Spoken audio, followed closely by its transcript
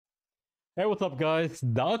Hey, what's up guys?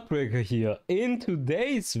 Darkbreaker here. In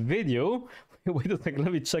today's video, wait a second,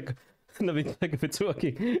 let me check if it's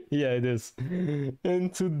working. Yeah, it is. In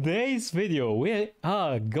today's video, we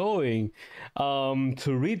are going to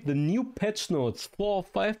read the new patch notes for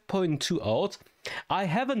 5.2 out. I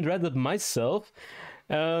haven't read it myself,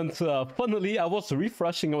 and funnily, I was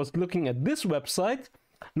refreshing, I was looking at this website,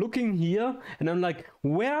 looking here, and I'm like,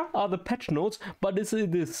 where are the patch notes? But it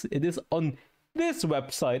is on this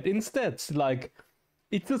website instead. Like,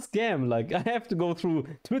 it's a scam. Like, I have to go through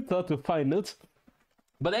Twitter to find it.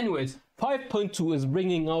 But anyways, 5.2 is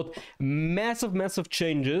bringing out massive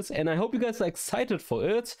changes, and I hope you guys are excited for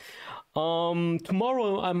it.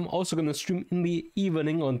 Tomorrow I'm also gonna stream in the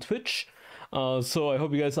evening on Twitch, so I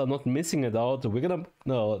hope you guys are not missing it out. We're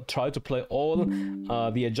gonna try to play all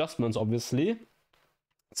the adjustments, obviously.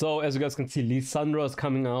 So as you guys can see, Lissandra is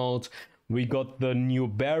coming out. We got the new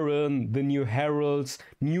Baron, the new Heralds,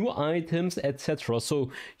 new items, etc. So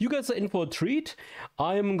you guys are in for a treat.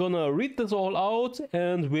 I'm gonna read this all out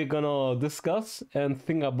and we're gonna discuss and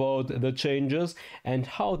think about the changes and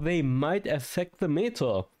how they might affect the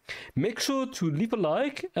meta. Make sure to leave a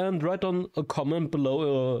like and write on a comment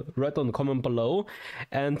below.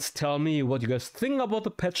 And tell me what you guys think about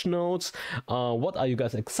the patch notes. What are you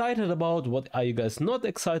guys excited about? What are you guys not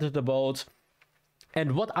excited about?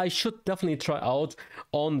 And what I should definitely try out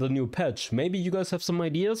on the new patch. Maybe you guys have some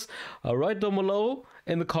ideas. Write down below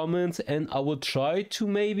in the comments and I will try to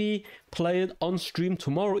maybe play it on stream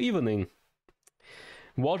tomorrow evening.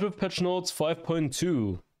 Wildrift patch notes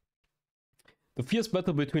 5.2. The fierce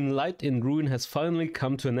battle between Light and Ruin has finally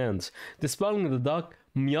come to an end, dispelling the dark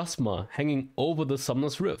miasma hanging over the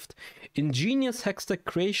Summoner's Rift. Ingenious hextech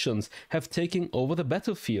creations have taken over the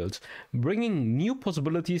battlefield, bringing new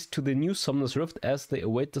possibilities to the new Summoner's Rift as they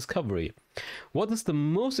await discovery. What is the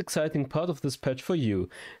most exciting part of this patch for you?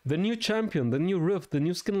 The new champion, the new rift, the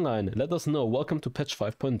new skin line? Let us know. Welcome to patch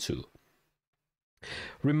 5.2.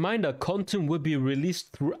 Reminder, content will be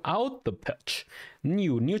released throughout the patch.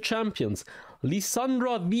 New champions.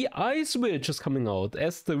 Lissandra the Ice Witch is coming out.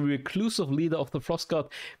 As the reclusive leader of the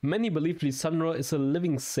Frostguard, many believe Lissandra is a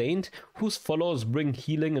living saint whose followers bring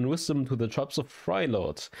healing and wisdom to the tribes of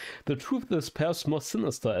Frylord. The truth is perhaps more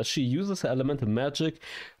sinister, as she uses her elemental magic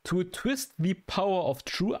to twist the power of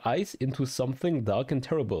true ice into something dark and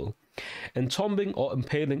terrible, entombing or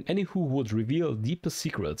impaling any who would reveal deeper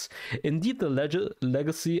secrets. Indeed, the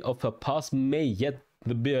legacy of her past may yet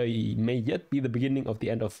be the beginning of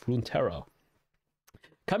the end of Runeterra.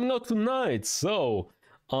 Coming out tonight, so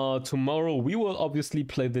tomorrow we will obviously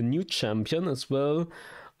play the new champion as well,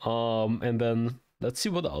 and then let's see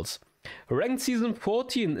what else. Ranked Season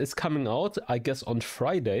 14 is coming out, I guess, on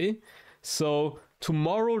Friday. So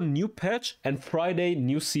tomorrow new patch and Friday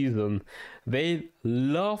new season. They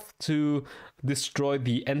love to destroy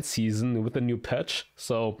the end season with a new patch.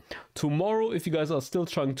 So tomorrow, if you guys are still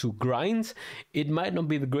trying to grind, it might not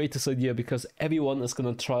be the greatest idea because everyone is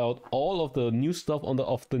gonna try out all of the new stuff on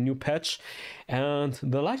the new patch, and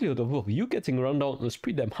the likelihood of you getting run down is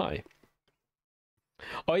pretty damn high.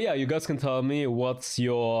 Oh yeah, you guys can tell me what's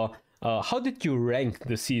your how did you rank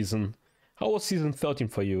the season? How was season 13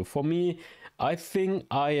 for you? For me, I think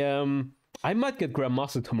I might get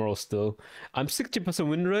Grandmaster tomorrow still. I'm 60%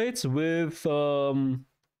 win rates with I don't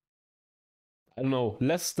know,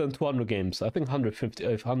 less than 200 games. I think 150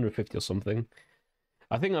 or something.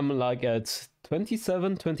 I think I'm like at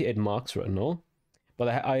 27, 28 marks right now. But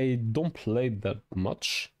I don't play that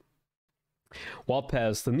much. Wild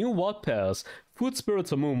Pass. The new Wild Pass, Food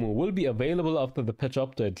Spirits Amumu, will be available after the patch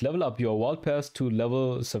update. Level up your Wild Pass to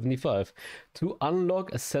level 75 to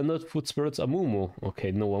unlock Ascended Food Spirits Amumu.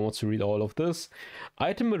 Okay, no one wants to read all of this.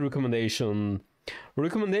 Item build recommendation.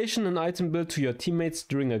 Recommendation: an item build to your teammates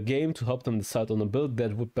during a game to help them decide on a build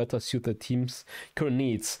that would better suit their team's current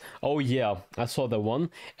needs. Oh yeah, I saw that one.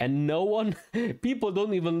 And no one, people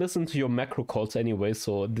don't even listen to your macro calls anyway,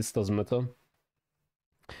 so this doesn't matter.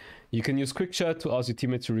 You can use quick chat to ask your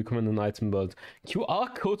teammates to recommend an item build.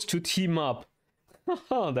 QR codes to team up.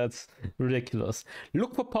 That's ridiculous.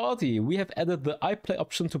 Look for party. We have added the iPlay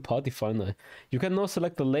option to Party Finder. You can now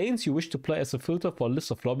select the lanes you wish to play as a filter for a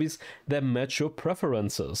list of lobbies that match your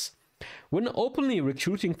preferences. When openly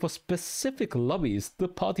recruiting for specific lobbies, the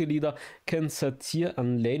party leader can set tier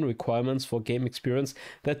and lane requirements for game experience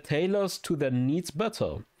that tailors to their needs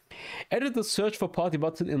better. Edit the search for party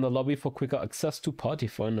button in the lobby for quicker access to Party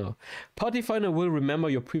Finder. Party Finder will remember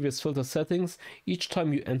your previous filter settings each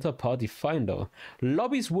time you enter Party Finder.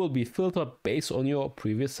 Lobbies will be filtered based on your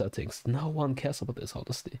previous settings. No one cares about this,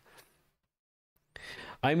 honestly.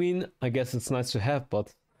 I mean, I guess it's nice to have,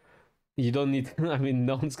 but You don't need, I mean,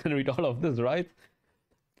 no one's gonna read all of this, right?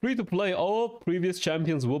 Free to play. All previous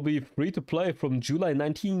champions will be free to play from July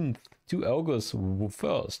 19th to August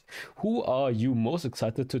 1st. Who are you most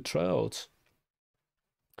excited to try out?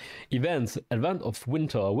 Events. Advent of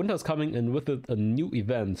Winter. Winter is coming and with it a new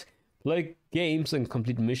event. Play games and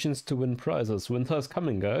complete missions to win prizes. Winter is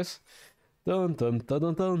coming, guys. Dun dun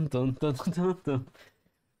dun dun dun dun dun dun dun.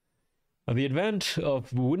 The Advent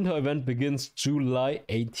of Winter event begins July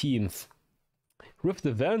 18th. Rift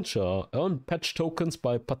Adventure. Earn patch tokens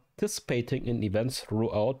by participating in events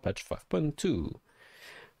throughout patch 5.2.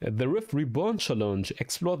 The Rift Reborn Challenge.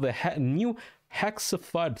 Explore the new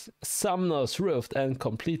Hexified Summoner's Rift and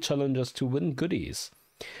complete challenges to win goodies.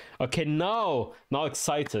 Okay, now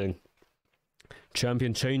exciting.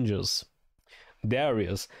 Champion changes.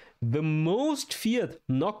 Darius. The most feared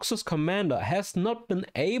Noxus commander has not been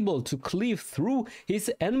able to cleave through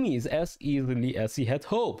his enemies as easily as he had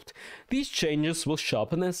hoped. These changes will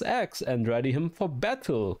sharpen his axe and ready him for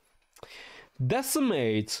battle.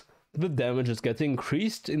 Decimate. The damage is getting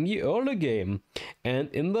increased in the early game and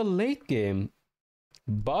in the late game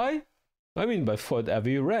by 4 at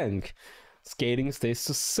every rank. Scaling stays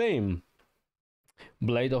the same.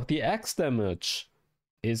 Blade of the Axe damage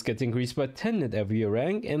is getting increased by 10 at every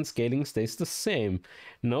rank and scaling stays the same.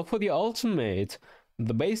 Now for the ultimate.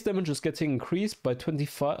 The base damage is getting increased by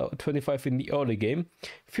 25 in the early game,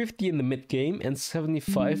 50 in the mid game and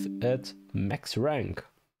 75 at max rank.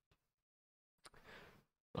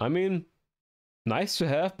 I mean, nice to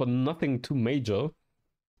have, but nothing too major.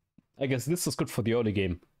 I guess this is good for the early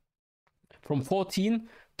game. From 14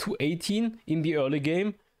 to 18 in the early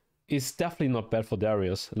game is definitely not bad for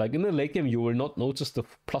Darius. Like in the late game, you will not notice the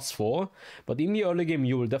 +4, but in the early game,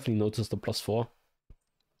 you will definitely notice the +4.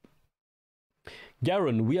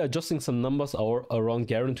 Garen, we are adjusting some numbers around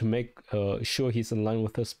Garen to make sure he's in line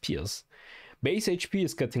with his peers. Base HP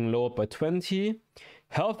is getting lowered by 20.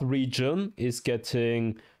 Health regen is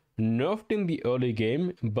getting nerfed in the early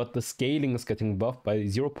game, but the scaling is getting buffed by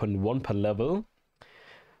 0.1 per level.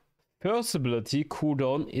 First ability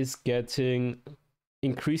cooldown is getting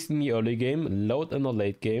increased in the early game, lowered in the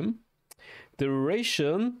late game.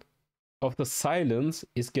 Duration of the silence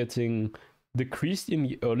is getting decreased in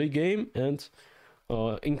the early game and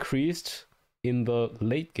increased in the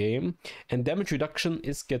late game. And damage reduction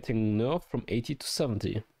is getting nerfed from 80 to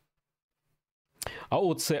 70. I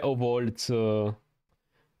would say overall it's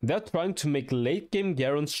they're trying to make late game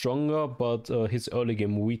Garen stronger, but his early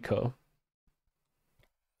game weaker.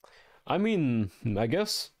 I mean, I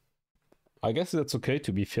guess that's okay,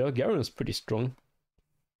 to be fair. Garen is pretty strong.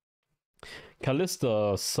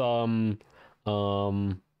 Callista, some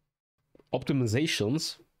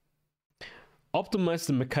optimizations. Optimize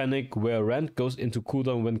the mechanic where Rand goes into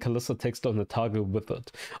cooldown when Callista takes down the target with it.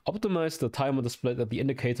 Optimize the timer displayed at the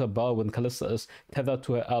indicator bar when Callista is tethered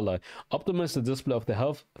to her ally. Optimize the display of the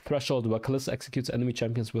health threshold where Callista executes enemy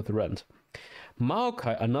champions with Rand.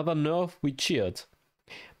 Maokai, another nerf we cheered.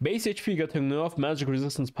 Base HP getting nerfed, magic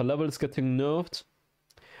resistance per level is getting nerfed.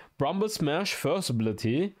 Bramble Smash, first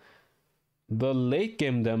ability. The late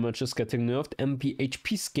game damage is getting nerfed, and the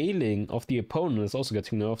HP scaling of the opponent is also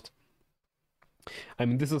getting nerfed. I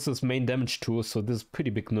mean, this is his main damage tool, so this is pretty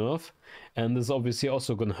big nerf, and this is obviously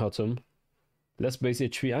also gonna hurt him. Less base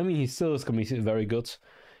HP. I mean, he still is gonna be very good.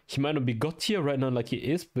 He might not be god tier right now like he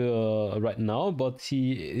is right now, but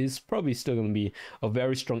he is probably still gonna be a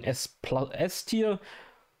very strong S tier.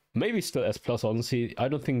 Maybe still S+, honestly. I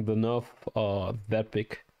don't think the nerf are that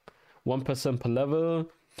big. 1% per level.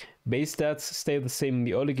 Base stats stay the same in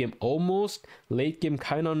the early game almost. Late game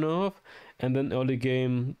kinda nerf. And then early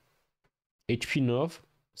game HP nerf.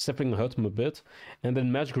 Stepping hurt him a bit. And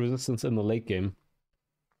then magic resistance in the late game.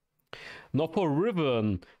 Now for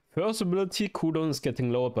Riven. First ability cooldown is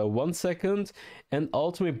getting lowered by 1 second. And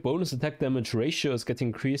ultimate bonus attack damage ratio is getting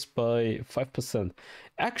increased by 5%.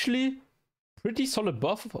 Actually, pretty solid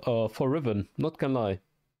buff for Riven, not gonna lie.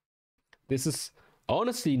 This is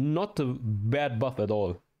honestly not a bad buff at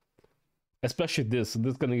all. Especially this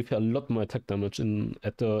is gonna give you a lot more attack damage in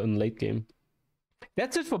late game.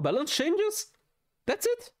 That's it for balance changes? That's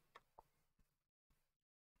it?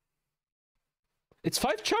 It's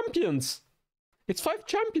 5 champions! It's 5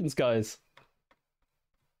 champions, guys!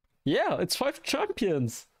 Yeah, it's 5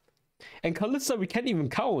 champions! And Callista we can't even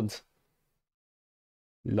count.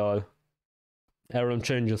 Lol. Aram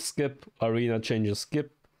changes, skip. Arena changes,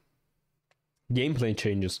 skip. Gameplay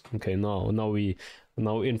changes. Okay, now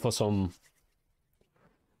in for some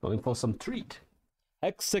treat.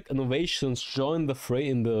 Hextech innovations join the fray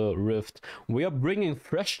in the Rift. We are bringing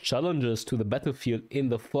fresh challenges to the battlefield in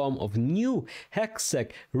the form of new Hextech,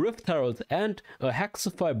 Rift Herald, and a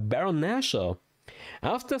Hexify Baron Nashor.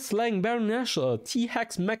 After slaying Baron Nashor,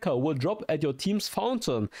 T-Hex Mecha will drop at your team's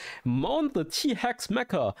fountain. Mount the T-Hex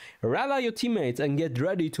Mecha, rally your teammates, and get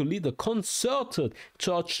ready to lead a concerted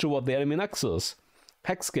charge toward the enemy nexus.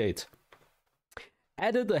 Hexgate.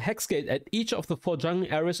 Added a Hexgate at each of the 4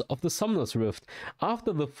 jungle areas of the Summoner's Rift.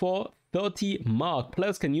 After the 4:30 mark,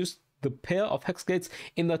 players can use the pair of Hexgates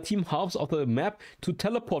in the team halves of the map to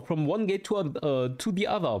teleport from one gate to the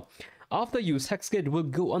other. After use, Hexgate will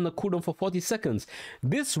go on a cooldown for 40 seconds.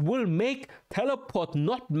 This will make teleport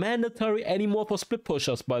not mandatory anymore for split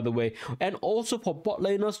pushers, by the way, and also for bot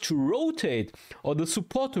laners to rotate, or the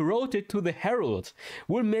support to rotate to the Herald.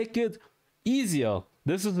 Will make it easier.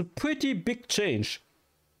 This is a pretty big change.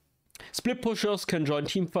 Split pushers can join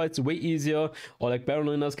team fights way easier, or like Baron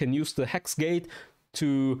laners can use the Hex Gate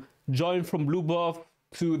to join from blue buff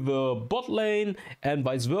to the bot lane and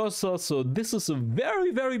vice versa. So this is a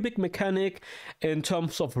very big mechanic in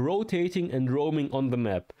terms of rotating and roaming on the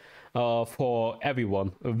map for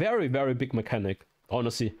everyone. A very big mechanic,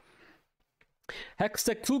 honestly.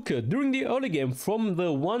 Hextech Toolkit. During the early game from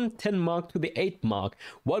the 1:10 mark to the 8 mark,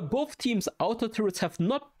 while both teams' outer turrets have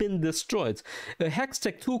not been destroyed, a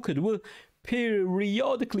Hextech Toolkit will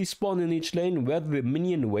periodically spawn in each lane where the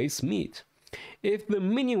minion waves meet. If the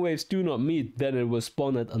minion waves do not meet, then it will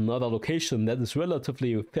spawn at another location that is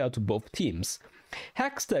relatively fair to both teams.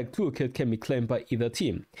 Hextech Toolkit can be claimed by either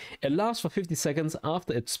team. It lasts for 50 seconds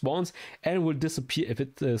after it spawns and will disappear if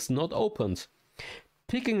it is not opened.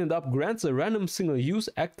 Picking it up grants a random single-use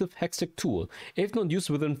active Hextech tool. If not used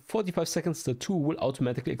within 45 seconds, the tool will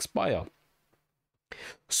automatically expire.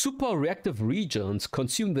 Super reactive reagents.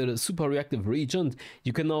 Consume the super reactive reagent.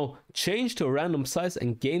 You can now change to a random size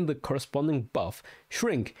and gain the corresponding buff.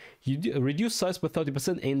 Shrink. You reduce size by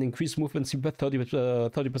 30% and increase movement speed by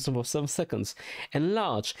 30% for 7 seconds.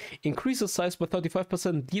 Enlarge. Increase the size by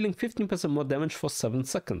 35%, dealing 15% more damage for 7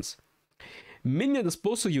 seconds. Minion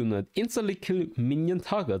Disposal Unit. Instantly kill minion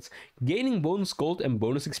targets, gaining bonus gold and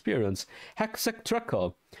bonus experience. Hextech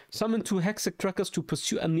Tracker. Summon 2 Hextech Trackers to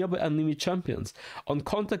pursue nearby enemy champions. On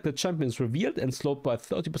contact, the champion is revealed and slowed by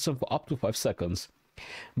 30% for up to 5 seconds.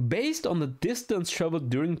 Based on the distance traveled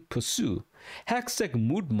during pursuit. Hextech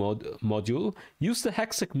Mood Module. Use the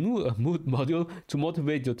Hextech Mood Module to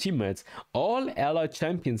motivate your teammates. All allied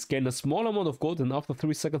champions gain a small amount of gold and after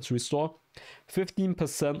 3 seconds restore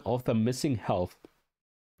 15% of their missing health.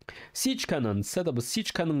 Siege Cannon. Set up a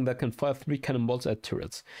siege cannon that can fire 3 cannonballs at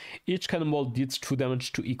turrets. Each cannonball deals 2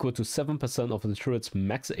 damage to equal to 7% of the turret's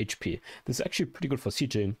max HP. This is actually pretty good for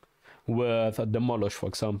sieging with Demolish, for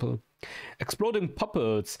example. Exploding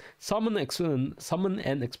Puppets. Summon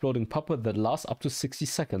an exploding puppet that lasts up to 60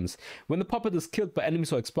 seconds. When the puppet is killed by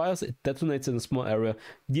enemies or expires, it detonates in a small area,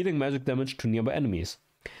 dealing magic damage to nearby enemies.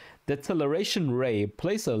 Deceleration Ray.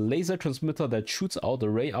 Place a laser transmitter that shoots out a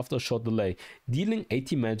ray after a short delay, dealing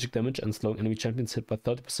 80 magic damage and slowing enemy champions hit by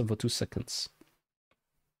 30% for 2 seconds.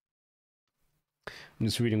 I'm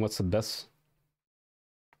just reading what's the best.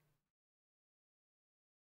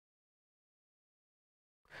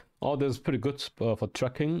 Oh, this is pretty good for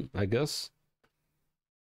tracking, I guess.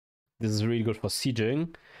 This is really good for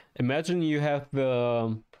sieging. Imagine you have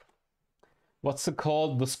the... what's it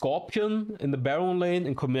called? The Scorpion in the Baron lane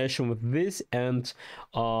in combination with this and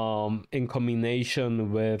in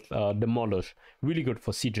combination with Demolish. Really good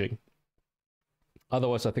for sieging.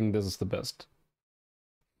 Otherwise, I think this is the best.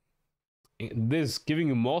 This, giving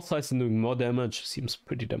you more size and doing more damage, seems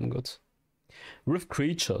pretty damn good. Rift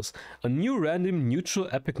Creatures. A new random neutral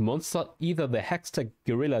epic monster, either the Hextech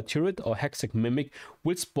Gorilla Turret or Hextech Mimic,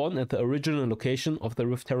 will spawn at the original location of the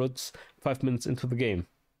Rift Heralds 5 minutes into the game.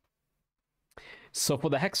 So for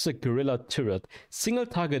the Hextech Gorilla Turret, single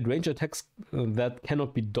target range attacks that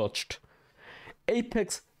cannot be dodged.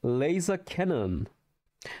 Apex Laser Cannon.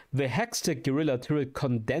 The Hextech Gorilla Turret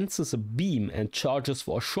condenses a beam and charges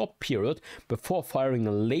for a short period before firing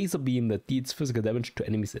a laser beam that deals physical damage to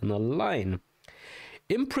enemies in a line.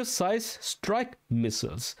 Imprecise Strike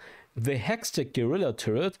Missiles. The Hextech Gorilla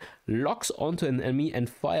Turret locks onto an enemy and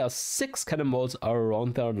fires 6 cannonballs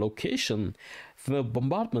around their location. The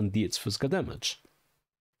bombardment deals physical damage.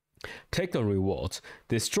 Takedown Rewards.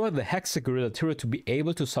 Destroy the Hextech Gorilla Turret to be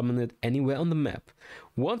able to summon it anywhere on the map.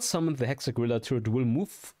 Once summoned, the Hextech Gorilla Turret will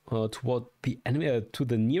move toward the enemy to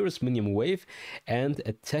the nearest minion wave and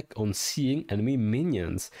attack on seeing enemy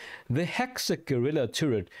minions. The Hextech Gorilla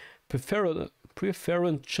Turret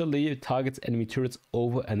preferentially targets enemy turrets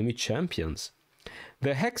over enemy champions.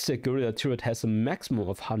 The Hextech Gorilla turret has a maximum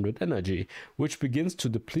of 100 energy, which begins to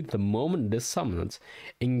deplete the moment it is summoned.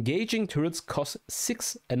 Engaging turrets cost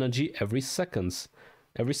 6 energy every second,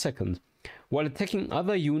 while attacking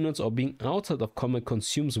other units or being outside of combat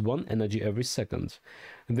consumes 1 energy every second.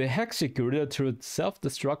 The Hextech Gorilla turret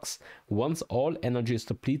self-destructs once all energy is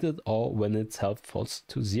depleted or when its health falls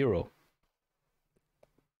to 0.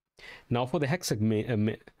 Now for the Hextech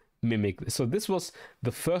Mimic. So this was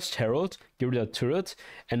the first Herald Gorilla turret,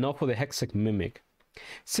 and now for the Hextech Mimic.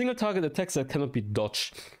 Single target attacks that cannot be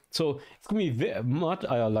dodged. So it's gonna be very much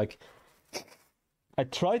I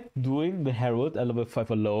tried doing the Herald at level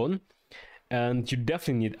 5 alone, and you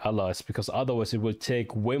definitely need allies because otherwise it will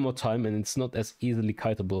take way more time and it's not as easily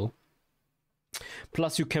kiteable.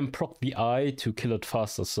 Plus you can proc the eye to kill it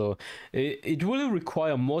faster, so it will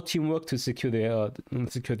require more teamwork to secure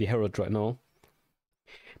the Herald right now.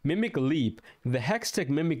 Mimic Leap. The Hextech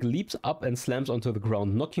Mimic leaps up and slams onto the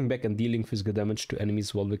ground, knocking back and dealing physical damage to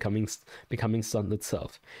enemies while becoming stunned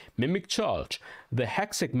itself. Mimic Charge. The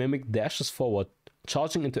Hextech Mimic dashes forward,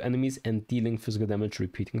 charging into enemies and dealing physical damage,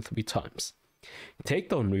 repeating 3 times.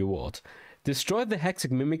 Takedown Reward. Destroy the Hextech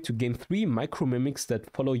Mimic to gain 3 Micro Mimics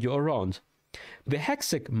that follow you around. The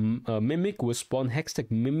Hextech Mimic will spawn Hextech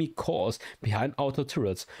Mimic cores behind outer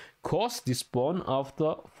turrets. Cores despawn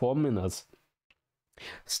after 4 minutes.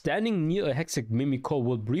 Standing near a Hextech Mimic core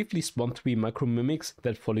will briefly spawn 3 Micro Mimics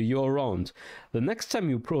that follow you around. The next time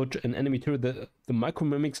you approach an enemy turret, the Micro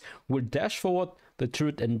Mimics will dash forward the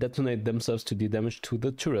turret and detonate themselves to deal damage to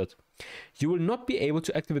the turret. You will not be able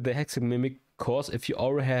to activate the Hextech Mimic cores if you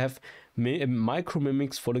already have Micro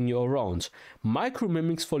Mimics following you around. Micro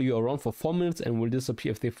Mimics follow you around for 4 minutes and will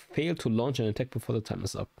disappear if they fail to launch an attack before the time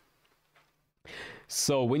is up.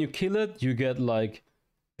 So when you kill it, you get like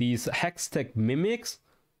these Hextech Mimics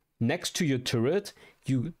next to your turret.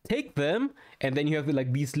 You take them and then you have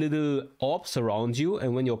like these little orbs around you,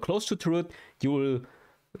 and when you're close to turret, they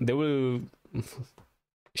will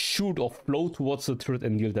shoot or float towards the turret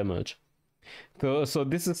and deal damage. So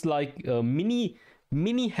this is like a mini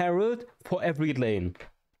Herald for every lane.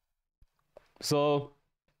 So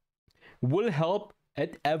will help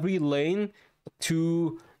at every lane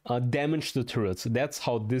to damage the turrets. That's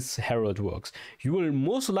how this Herald works. You will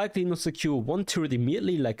most likely not secure 1 turret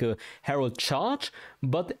immediately like a Herald charge,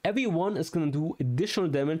 but everyone is going to do additional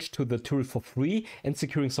damage to the turret for free and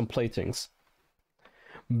securing some platings.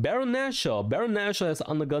 Baron Nashor. Baron Nashor has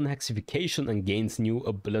undergone hexification and gains new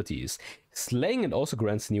abilities. Slaying it also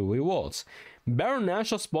grants new rewards. Baron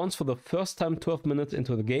Nashor spawns for the first time 12 minutes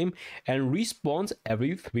into the game and respawns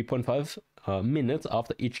every 3.5 minutes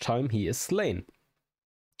after each time he is slain.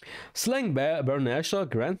 Slaying Baron Nashor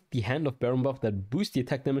grants the Hand of Baron buff that boosts the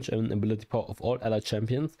attack damage and ability power of all allied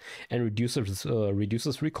champions and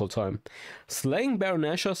reduces recall time. Slaying Baron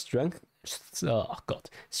Nashor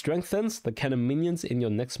strengthens the cannon minions in your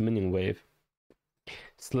next minion wave.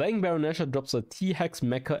 Slaying Baron Nashor drops a T-Hex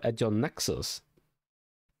mecha at your nexus.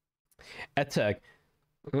 Attack.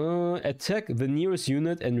 Attack the nearest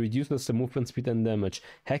unit and reduces the movement speed and damage.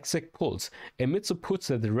 Hextech Pulse emits a pulse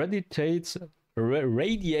that radiates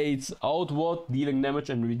outward, dealing damage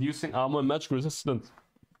and reducing armor and magic resistance.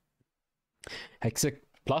 Hextech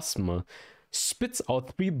Plasma spits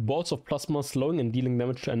out 3 bolts of plasma, slowing and dealing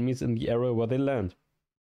damage to enemies in the area where they land.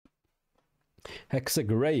 Hextech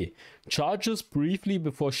Ray charges briefly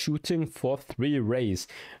before shooting for 3 rays,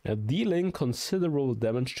 dealing considerable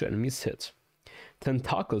damage to enemies hit.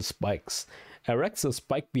 Tentacle Spikes erects a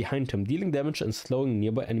spike behind him, dealing damage and slowing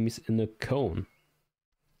nearby enemies in a cone.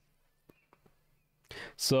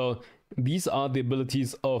 So these are the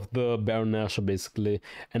abilities of the Baron Nashor basically.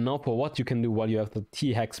 And now for what you can do while you have the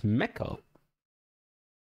T-Hex mecha.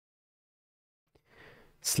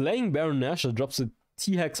 Slaying Baron Nashor drops a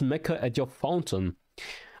T-Hex mecha at your fountain.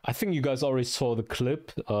 I think you guys already saw the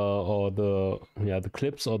clip or the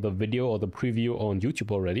clips or the video or the preview on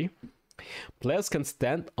YouTube already. Players can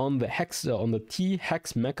stand on the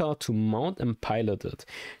T-Hex mecha to mount and pilot it.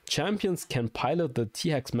 Champions can pilot the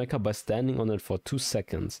T-Hex mecha by standing on it for 2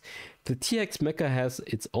 seconds. The T-Hex mecha has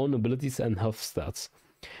its own abilities and health stats.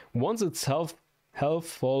 Once its health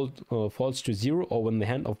falls to 0 or when the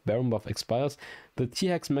Hand of Baron buff expires, the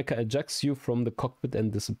T-Hex mecha ejects you from the cockpit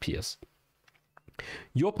and disappears.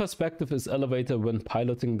 Your perspective is elevated when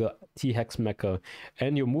piloting the T-Hex mecha,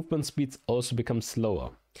 and your movement speeds also become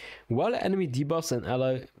slower. While enemy debuffs and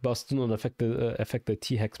ally buffs do not affect the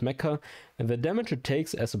T-Hex mecha, the damage it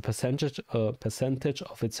takes as a percentage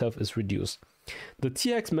of itself is reduced. The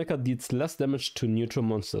T-Hex mecha deals less damage to neutral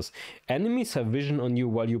monsters. Enemies have vision on you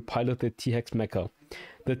while you pilot the T-Hex mecha.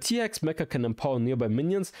 The T-Hex mecha can empower nearby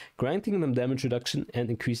minions, granting them damage reduction and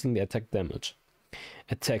increasing the attack damage.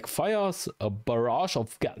 Attack fires a barrage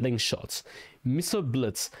of Gatling shots. Missile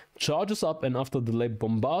Blitz charges up and after delay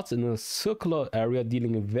bombards in a circular area,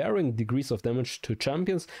 dealing varying degrees of damage to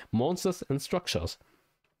champions, monsters, and structures.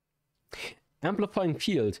 Amplifying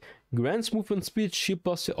Field grants movement speed, shield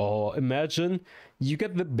burst. Oh, imagine you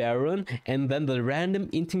get the Baron and then the random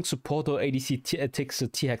inting support or ADC takes the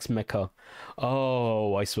T-Hex mecha.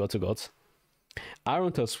 Oh, I swear to God.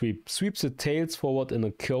 Iron Tail Sweep sweeps the tails forward in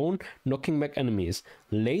a cone, knocking back enemies.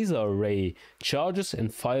 Laser Ray charges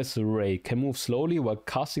and fires the ray, can move slowly while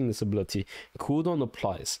casting this ability. Cooldown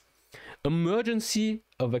applies. Emergency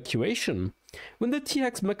Evacuation. When the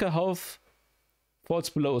T-Hex mecha health falls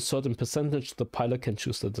below a certain percentage, the pilot can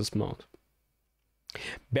choose to dismount.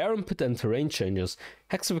 Baron Pit and terrain changes.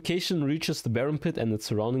 Hexification reaches the Baron Pit and its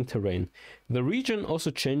surrounding terrain. The region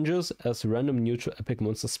also changes as random neutral epic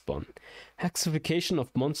monsters spawn. Hexification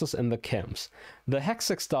of monsters and their camps. The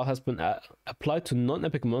Hexax style has been applied to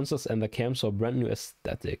non-epic monsters and their camps for a brand new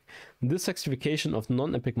aesthetic. This hexification of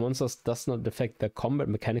non-epic monsters does not affect their combat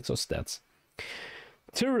mechanics or stats.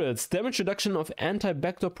 Turrets, damage reduction of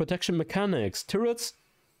anti-backdoor protection mechanics. Turrets,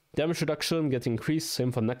 damage reduction get increased,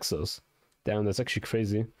 same for Nexus. Damn, that's actually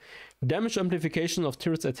crazy. Damage amplification of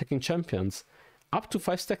turrets attacking champions. Up to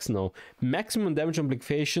 5 stacks now. Maximum damage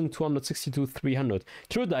amplification 260 to 300.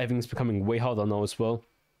 Turret diving is becoming way harder now as well.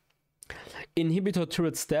 Inhibitor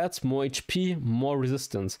turret stats, more HP, more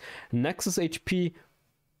resistance. Nexus HP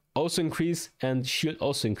also increase and shield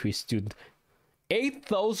also increase, dude.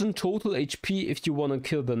 8,000 total HP if you want to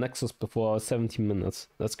kill the Nexus before 17 minutes.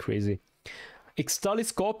 That's crazy. Ixtali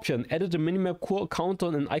Scorpion added a minimap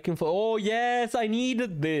countdown and icon for. Oh yes, I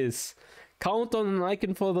needed this. Countdown and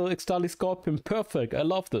icon for the Ixtali Scorpion. Perfect. I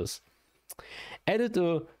love this. Added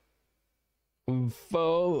a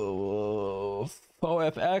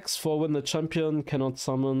VFX for when the champion cannot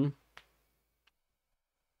summon.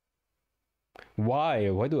 Why?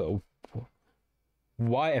 Why do I?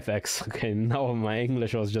 YFX. Okay, now my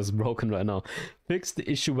English was just broken right now. Fix the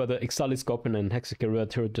issue where the Ixtali Scorpion and Hexacarrier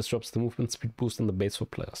turret disrupts the movement speed boost on the base for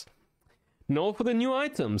players. Now for the new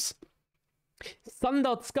items.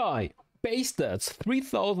 Standard Sky. Base stats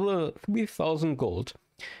 3000 gold.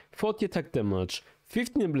 40 attack damage.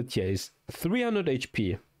 15 ability haste. 300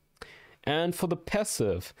 HP. And for the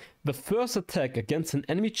passive, the first attack against an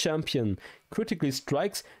enemy champion critically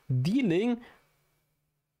strikes, dealing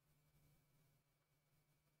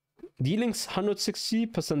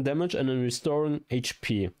 160% damage and restoring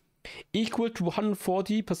HP, equal to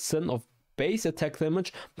 140% of base attack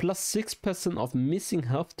damage plus 6% of missing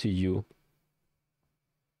health to you.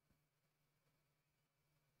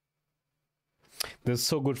 This is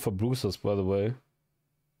so good for Bruisers, by the way.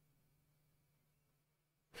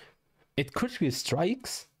 It critically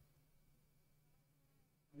strikes?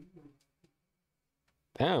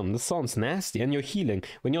 Damn, this sounds nasty. And you're healing.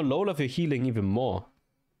 When you're low level, you're healing even more.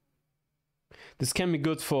 This can be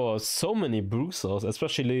good for so many Bruisers,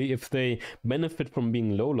 especially if they benefit from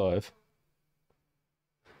being low life.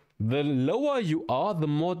 The lower you are, the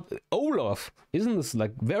more... Olaf! Isn't this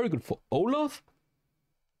like very good for Olaf?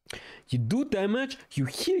 You do damage, you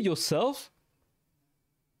heal yourself,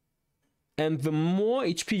 and the more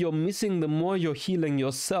HP you're missing, the more you're healing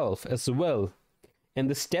yourself as well. And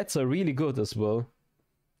the stats are really good as well.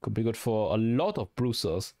 Could be good for a lot of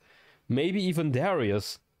Bruisers. Maybe even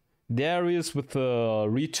Darius. Darius with the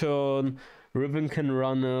return, Riven can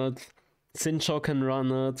run it, Sinchao can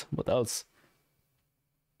run it, what else?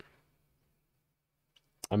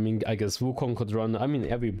 I mean, I guess Wukong could run it, I mean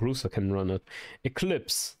every Bruiser can run it.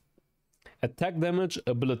 Eclipse, attack damage,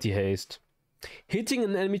 ability haste. Hitting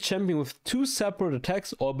an enemy champion with 2 separate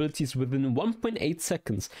attacks or abilities within 1.8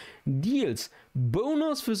 seconds deals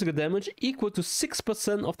bonus physical damage equal to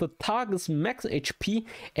 6% of the target's max HP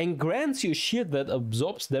and grants you a shield that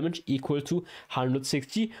absorbs damage equal to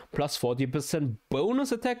 160 plus 40%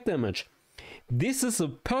 bonus attack damage. This is a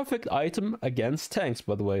perfect item against tanks,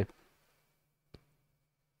 by the way.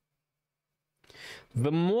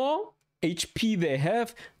 The more HP they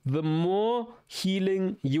have, the more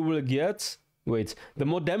healing you will get. Wait, the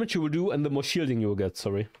more damage you will do and the more shielding you will get,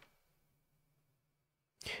 sorry.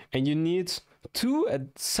 And you need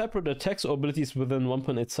 2 separate attacks or abilities within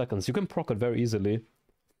 1.8 seconds. You can proc it very easily.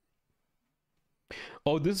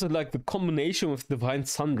 Oh, this is like the combination with Divine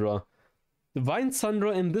Sandra. Divine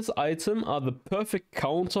Sandra and this item are the perfect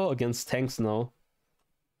counter against tanks now.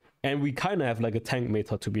 And we kind of have like a tank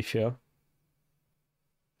meta, to be fair.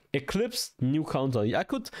 Eclipse, new counter.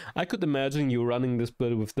 I could imagine you running this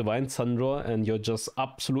build with Divine Sandra and you're just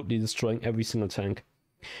absolutely destroying every single tank.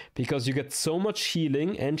 Because you get so much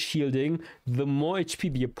healing and shielding the more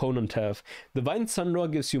HP the opponent have. Divine Sandra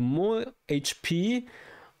gives you more HP,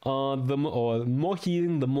 or more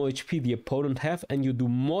healing the more HP the opponent have, and you do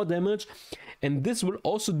more damage. And this will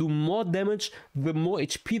also do more damage the more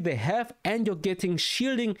HP they have, and you're getting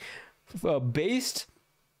shielding based.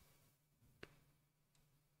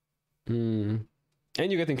 And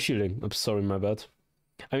you're getting shielding. I'm sorry, my bad.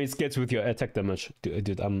 I mean, it scales with your attack damage,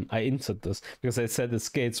 dude. I insert this because I said it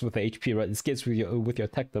scales with the HP, right? It scales with your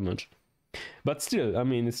attack damage. But still, I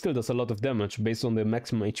mean, it still does a lot of damage based on the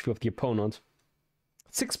maximum HP of the opponent.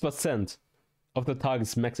 6% of the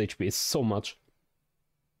target's max HP is so much.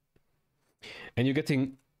 And you're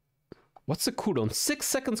getting... What's the cooldown? 6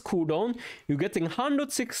 seconds cooldown. You're getting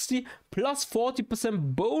 160 plus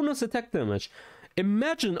 40% bonus attack damage.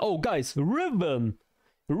 Imagine... Oh, guys, Riven!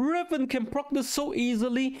 Riven can proc this so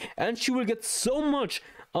easily, and she will get so much...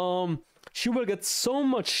 she will get so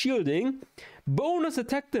much shielding, bonus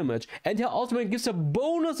attack damage, and her ultimate gives her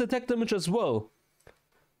bonus attack damage as well.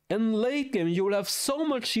 In late game, you will have so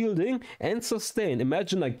much shielding and sustain.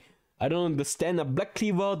 Imagine, like, I don't know, the standard Black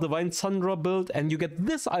Cleaver, Divine Sandra build, and you get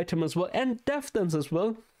this item as well, and Death Dance as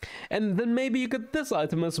well. And then maybe you get this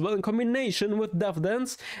item as well in combination with Death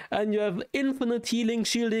Dance, and you have infinite healing,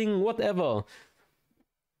 shielding, whatever.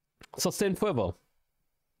 Sustain forever.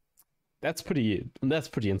 That's pretty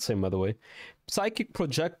insane, by the way. Psychic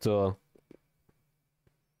Projector.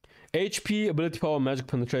 HP, ability power, magic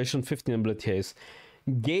penetration, 15 ability haste.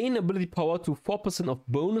 Gain ability power to 4% of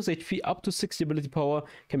bonus HP up to 60 ability power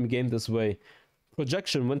can be gained this way.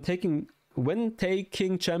 Projection, when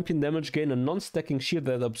taking champion damage, gain a non-stacking shield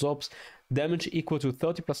that absorbs damage equal to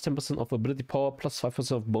 30 plus 10% of ability power plus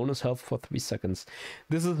 5% of bonus health for 3 seconds.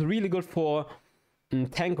 This is really good for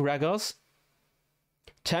tank raggers.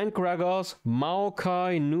 Tank raggers,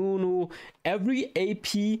 Maokai, Nunu, every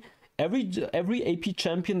AP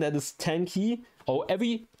champion that is tanky, or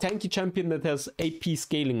every tanky champion that has AP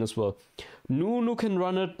scaling as well. Nunu can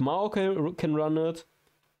run it, Maokai can run it.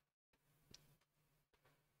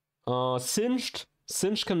 Singed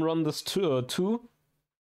can run this too.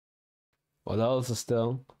 What else is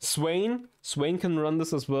there? Swain can run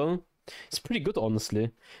this as well. It's pretty good,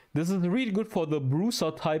 honestly. This is really good for the Bruiser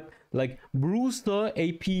type, like Bruiser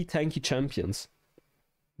AP tanky champions.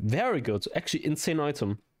 Very good. Actually, insane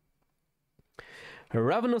item.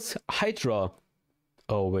 Ravenous Hydra.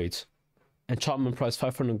 Oh, wait. Enchantment price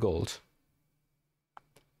 500 gold.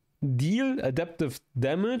 Deal adaptive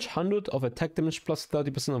damage, 100 of attack damage plus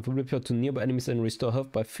 30% of ability power to nearby enemies and restore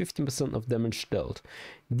health by 15% of damage dealt.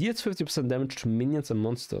 Deals 50% damage to minions and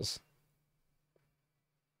monsters.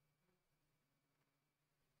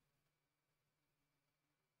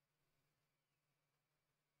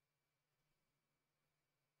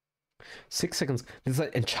 Six seconds. This is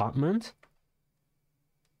like enchantment?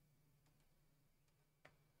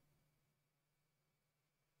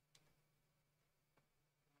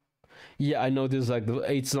 Yeah, I know this is like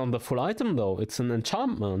it's not the full item though. It's an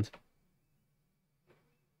enchantment.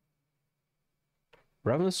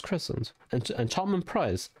 Ravenous Crescent. Enchantment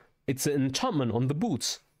price. It's an enchantment on the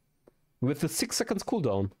boots. With the 6 seconds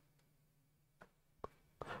cooldown.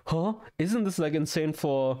 Huh? Isn't this like insane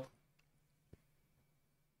for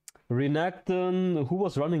Renekton? Who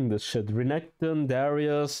was running this shit? Renekton,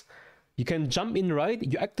 Darius. You can jump in, right?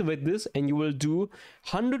 You activate this and you will do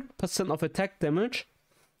 100% of attack damage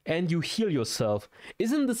and you heal yourself.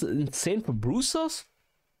 Isn't this insane for Bruisers?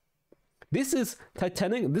 This is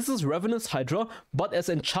Titanic, this is Ravenous Hydra, but as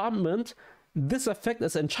enchantment, this effect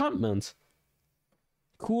as enchantment.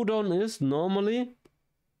 Cooldown is normally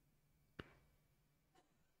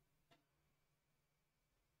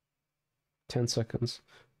 10 seconds.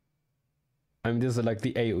 I mean, this is like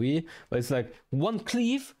the AoE, but it's like one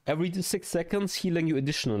cleave every 6 seconds, healing you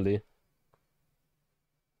additionally.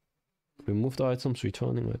 Removed items,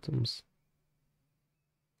 returning items.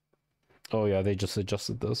 Oh yeah, they just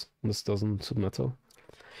adjusted this. This doesn't matter.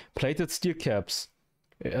 Plated steel caps.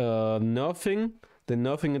 Nerfing. They're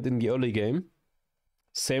nerfing it in the early game.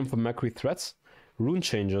 Same for Macri threats. Rune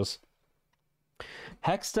changes.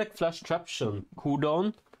 Hackstack Flash Traption.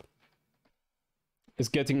 Cooldown is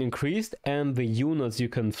getting increased, and the units you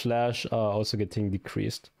can flash are also getting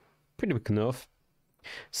decreased. Pretty big nerf.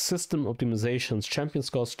 System optimizations. Champion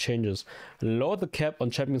scores changes. Lower the cap on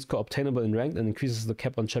champion score obtainable in ranked and increases the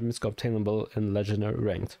cap on champion score obtainable in legendary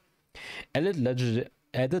ranked.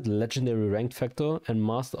 Added legendary rank factor and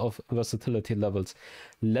master of versatility levels.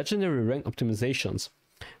 Legendary rank optimizations.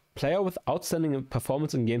 Player with outstanding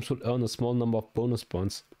performance in games will earn a small number of bonus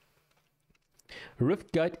points.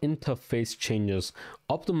 Rift Guide interface changes.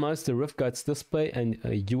 Optimize the Rift Guide's display and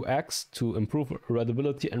UX to improve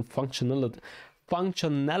readability and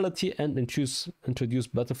functionality and introduce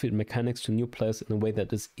Battlefield mechanics to new players in a way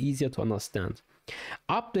that is easier to understand.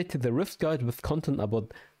 Update the Rift Guide with content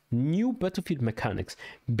about new Battlefield mechanics,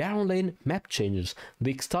 Baron Lane map changes,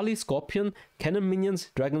 the Ixtali Scorpion, Cannon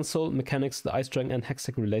Minions, Dragon Soul mechanics, the Ice Dragon and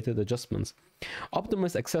Hextech related adjustments.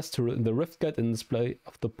 Optimize access to the Rift Guide and display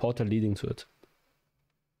of the portal leading to it.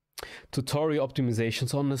 Tutorial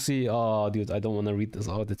optimizations, honestly, oh dude, I don't want to read this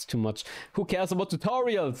out, it's too much. Who cares about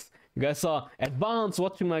tutorials? You guys are advanced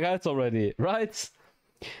watching my guides already, right?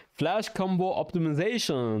 Flash combo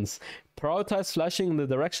optimizations. Prioritize flashing in the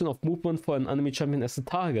direction of movement for an enemy champion as a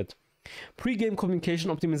target. Pre-game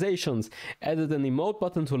communication optimizations. Added an emote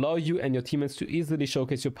button to allow you and your teammates to easily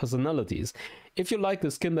showcase your personalities. If you like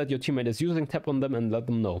the skin that your teammate is using, tap on them and let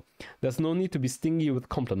them know. There's no need to be stingy with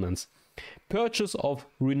compliments. Purchase of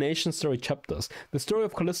Renation story chapters. The story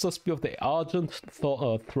of Callisto's Spear of the Argent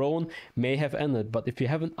Throne may have ended, but if you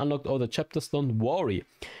haven't unlocked all the chapters, don't worry.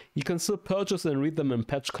 You can still purchase and read them in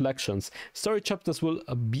patch collections. Story chapters will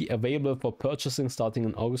be available for purchasing starting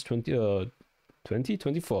in August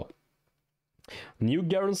 2024. New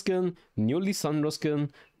Garen skin, new Lissandra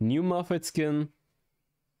skin, new Malphite skin,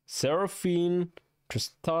 Seraphine,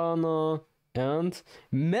 Tristana, and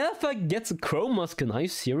Malphite gets a Chroma skin. Are you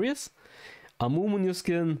serious? Amumu new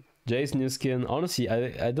skin, Jace new skin. Honestly,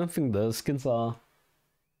 I don't think the skins are...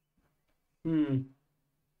 The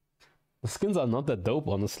skins are not that dope,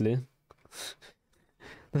 honestly.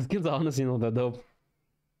 The skins are honestly not that dope.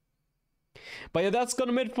 But yeah, that's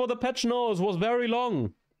gonna make it for the patch notes. It was very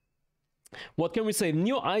long. What can we say?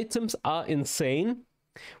 New items are insane.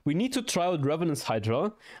 We need to try out Revenant's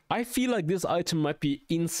Hydra. I feel like this item might be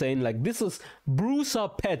insane. Like, this is Bruiser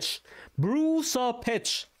patch. Bruiser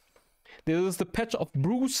patch. This is the patch of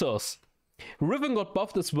Bruisers. Riven got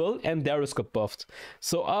buffed as well, and Darius got buffed.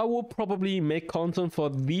 So I will probably make content for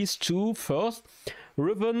these two first.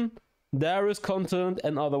 Riven, Darius content,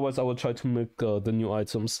 and otherwise I will try to make the new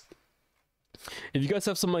items. If you guys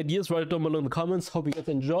have some ideas, write it down below in the comments. Hope you guys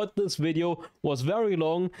enjoyed this video. It was very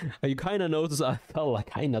long. You kind of noticed I felt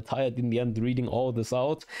like kind of tired in the end reading all this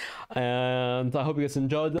out. And I hope you guys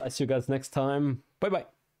enjoyed it. I see you guys next time. Bye bye.